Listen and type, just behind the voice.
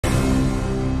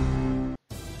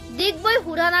ডিগবৈ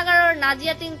শোধনাগাৰৰ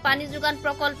নাজিয়াটিং পানী যোগান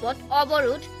প্ৰকল্পত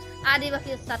অৱৰোধ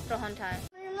আদিবাসী ছাত্ৰ সন্থাৰ।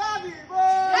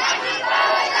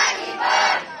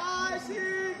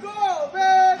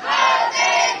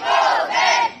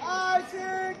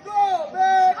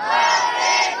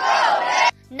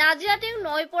 নাজিয়াটিং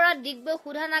নৈৰ পৰা ডিগবৈ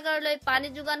শোধনাগাৰলৈ পানী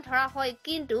যোগান ধৰা হয়,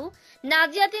 কিন্তু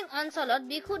নাজিয়াটিং অঞ্চলত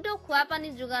বিশুদ্ধ খোৱা পানী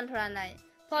যোগান ধৰা নাই।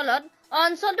 ফলত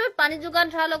অঞ্চলটোত পানী যোগান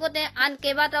ধৰাৰ লগতে আন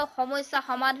কেইবাটাও সমস্যা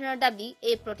সমাধানৰ দাবী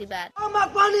এই প্ৰতিবাদ। আমাক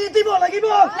পানী দিব লাগিব,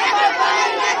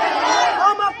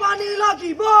 আমাক পানী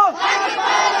লাগিব,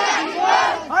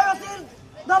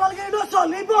 দালালগিৰি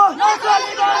নচলিব,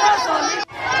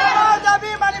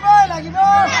 দাবী মানিবই লাগিব।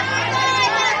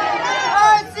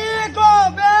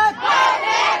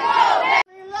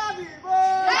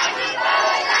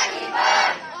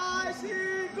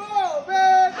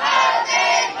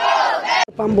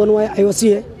 পাম্প বনোৱাই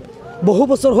IOCয়ে বহু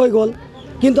বছৰ হৈ গ'ল,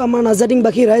 কিন্তু আমাৰ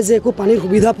নাজিয়াটিংবাসী ৰাইজে একো পানীৰ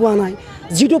সুবিধা পোৱা নাই।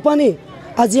 যিটো পানী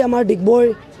আজি আমাৰ ডিগবৈ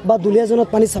বা দুলীয়াজনত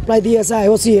পানী ছাপ্লাই দি আছে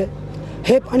IOCয়ে,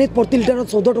 সেই পানীত প্ৰতি লিটাৰত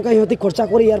 14 টকা সিহঁতি খৰচা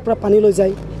কৰি ইয়াৰ পৰা পানী লৈ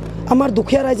যায়। আমাৰ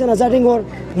দুখীয়া ৰাইজে নাজিয়াটিংৰ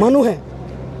মানুহে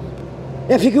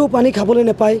এফিকিও পানী খাবলৈ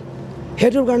নাপায়।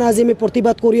 সেইটোৰ কাৰণে আজি আমি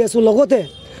প্ৰতিবাদ কৰি আছোঁ। লগতে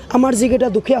আমাৰ যিকেইটা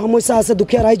দুখীয়া সমস্যা আছে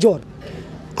দুখীয়া ৰাইজৰ,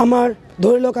 আমাৰ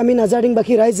ধৰি লওক আমি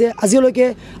নাজিয়াটিংবাসী ৰাইজে আজিলৈকে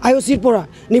IOCৰ পৰা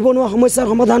নিবনুৱা সমস্যাৰ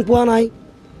সমাধান পোৱা নাই,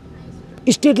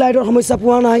 ষ্ট্ৰীট লাইটৰ সমস্যা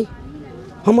পোৱা নাই,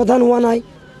 সমাধান হোৱা নাই।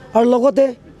 আৰু লগতে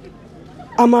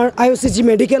আমাৰ IOC যি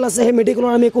মেডিকেল আছে সেই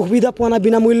মেডিকেলৰ আমি একো সুবিধা পোৱা নাই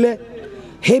বিনামূল্যে।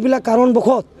 সেইবিলাক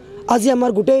কাৰণবশত আজি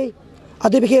আমাৰ গোটেই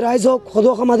আদিবাসী ৰাইজ হওক, সদৌ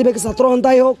অসম আদিবাসী ছাত্ৰ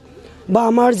সন্থাই হওক বা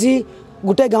আমাৰ যি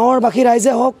গোটেই গাঁৱৰ বাসী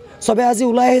ৰাইজে হওক, চবে আজি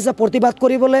ওলাই আহিছে প্ৰতিবাদ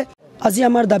কৰিবলৈ। আজি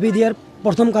আমাৰ দাবী দিয়াৰ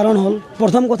প্ৰথম কাৰণ হ'ল,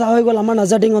 প্ৰথম কথা হৈ গ'ল আমাৰ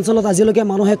নাজিয়াটিং অঞ্চলত আজিলৈকে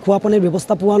মানুহে খোৱা পানীৰ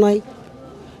ব্যৱস্থা পোৱা নাই।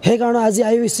 সেইকাৰণে আজি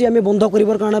IOC আমি বন্ধ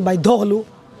কৰিবৰ কাৰণে বাধ্য হ'লোঁ।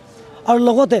 আৰু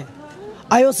লগতে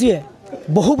IOCয়ে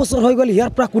বহু বছৰ হৈ গ'ল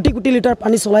ইয়াৰ পৰা কোটি কোটি লিটাৰ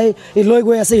পানী চলাই লৈ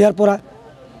গৈ আছে। ইয়াৰ পৰা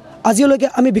আজিলৈকে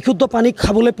আমি বিশুদ্ধ পানী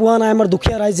খাবলৈ পোৱা নাই আমাৰ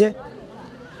দুখীয়া ৰাইজে।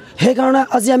 সেইকাৰণে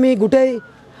আজি আমি গোটেই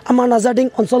আমাৰ নাজিয়াটিং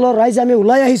অঞ্চলৰ ৰাইজে আমি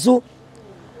ওলাই আহিছোঁ।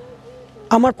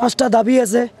 আমাৰ 5টা দাবী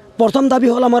আছে। প্ৰথম দাবী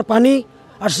হ'ল আমাৰ পানী,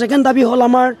 আৰু ছেকেণ্ড দাবী হ'ল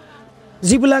আমাৰ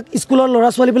যিবিলাক স্কুলৰ ল'ৰা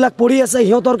ছোৱালীবিলাক পঢ়ি আছে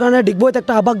সিহঁতৰ কাৰণে ডিগবৈত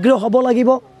একটা আৱাসগৃহ হ'ব লাগিব।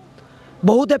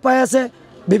 বহুতে পাই আছে,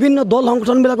 বিভিন্ন দল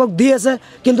সংগঠনবিলাকক দি আছে,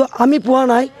 কিন্তু আমি পোৱা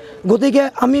নাই। গতিকে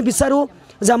আমি বিচাৰোঁ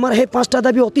যে আমাৰ সেই 5টা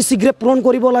দাবী অতি শীঘ্ৰে পূৰণ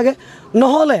কৰিব লাগে,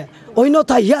 নহ'লে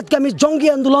অন্যথা ইয়াতকৈ আমি জংগী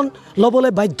আন্দোলন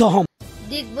ল'বলৈ বাধ্য হ'ম।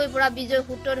 ডিগবৈৰ পৰা বিজয়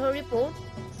সূত্ৰধৰ ৰিপৰ্ট,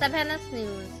 7S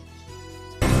নিউজ।